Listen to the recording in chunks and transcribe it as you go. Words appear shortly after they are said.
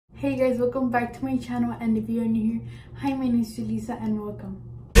Hey guys, welcome back to my channel, and if you are new here, hi, my name is Julissa and welcome.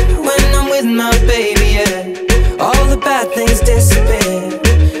 When I'm with my baby, yeah, all the bad things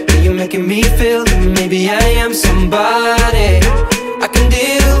disappear. You're making me feel that maybe I am somebody. I can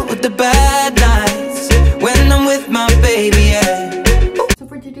deal with the bad nights when I'm with my baby, yeah. So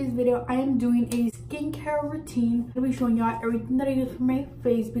for today's video, I am doing a skincare routine. I'll be showing y'all everything that I use for my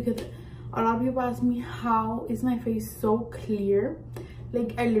face because a lot of people ask me how is my face so clear.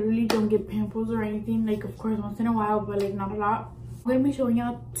 Like, I literally don't get pimples or anything. Like, of course, once in a while, but like not a lot. I'm gonna be showing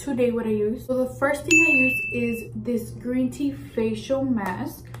y'all today what I use. So the first thing I use is this green tea facial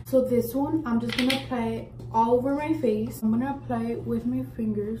mask. So this one, I'm just gonna apply it all over my face. I'm gonna apply it with my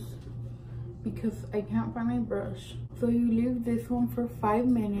fingers because I can't find my brush. So you leave this one for 5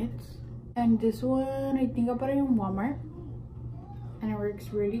 minutes. And this one, I think I bought it in Walmart. And it works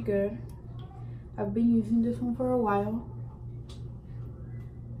really good. I've been using this one for a while.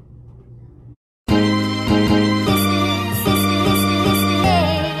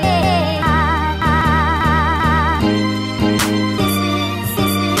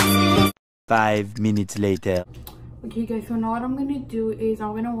 Five minutes later. Okay guys, so now what I'm gonna do is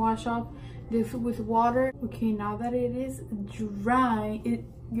I'm gonna wash off this with water. Okay, now that it is dry,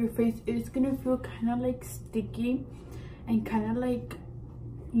 your face is gonna feel kind of like sticky and kind of like,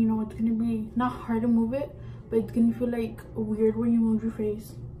 you know, it's gonna be not hard to move it, but it's gonna feel like weird when you move your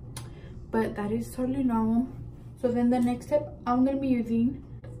face, but that is totally normal. So then the next step I'm gonna be using,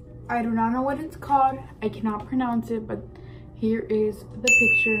 I do not know what it's called, I cannot pronounce it, but here is the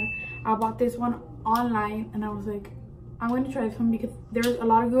picture. I bought this one online and I was like, I'm going to try this one because there's a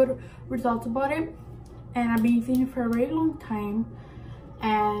lot of good results about it, and I've been using it for a very long time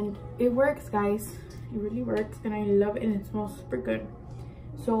and it works, guys. It really works and I love it and it smells super good.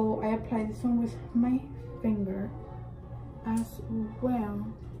 So I apply this one with my finger as well.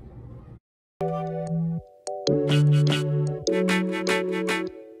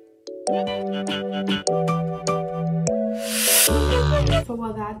 So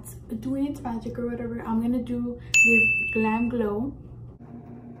while that's doing its magic or whatever, I'm gonna do this Glam Glow.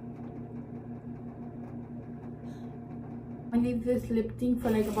 I leave this lip tint for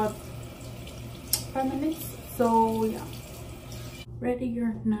like about 5 minutes. So yeah, ready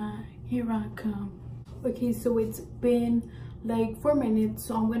or not, here I come. Okay, so it's been like 4 minutes,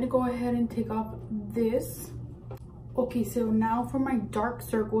 so I'm gonna go ahead and take off this. Okay, so now for my dark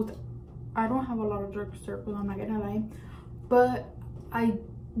circles, I don't have a lot of dark circles, I'm not gonna lie, but I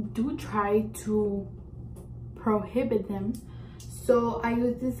do try to prohibit them. So I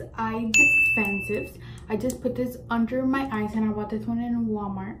use this eye defensives. I just put this under my eyes and I bought this one in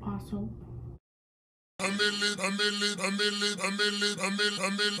Walmart also.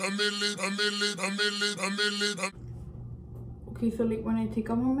 Okay, so like when I take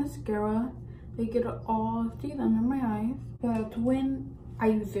off my mascara, they get all stays under my eyes. But when I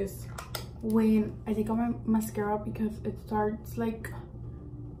use this, when I take off my mascara, because it starts like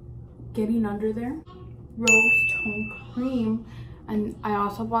getting under there. Rose Tone Cream, and I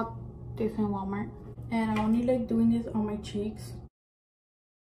also bought this in Walmart, and I only like doing this on my cheeks.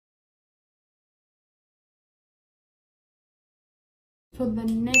 So the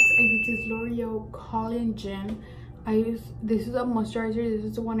next I use this L'Oreal Collagen. This is a moisturizer. This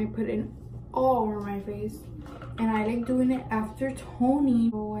is the one I put in all over my face, and I like doing it after toning.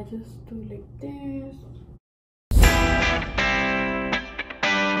 So I just do like this.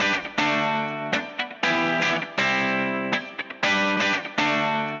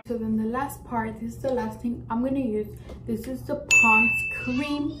 So then the last part, this is the last thing I'm gonna use. This is the Pond's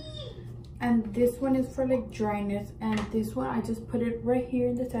cream, and this one is for like dryness, and this one I just put it right here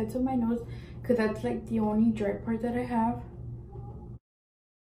in the sides of my nose because that's like the only dry part that I have.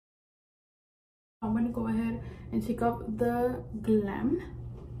 I'm gonna go ahead and take off the Glam.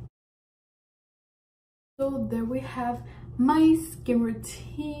 So there we have my skin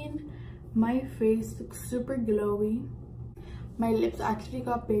routine. My face looks super glowy. My lips actually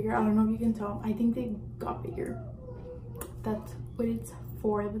got bigger. I don't know if you can tell. I think they got bigger. That's what it's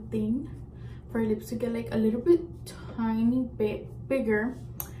for, the thing. For your lips to get like a little bit tiny bit bigger.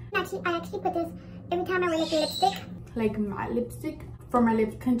 I actually put this every time I wear like a lipstick. Like matte lipstick. For my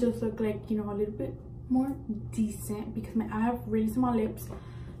lips can just look like, you know, a little bit more decent because I have really small lips.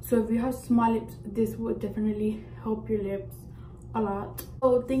 So if you have small lips, this would definitely help your lips a lot.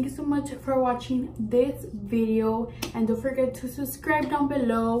 So thank you so much for watching this video, and don't forget to subscribe down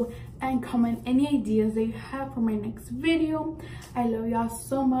below and comment any ideas that you have for my next video. I love y'all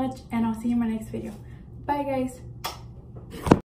so much, and I'll see you in my next video. Bye guys.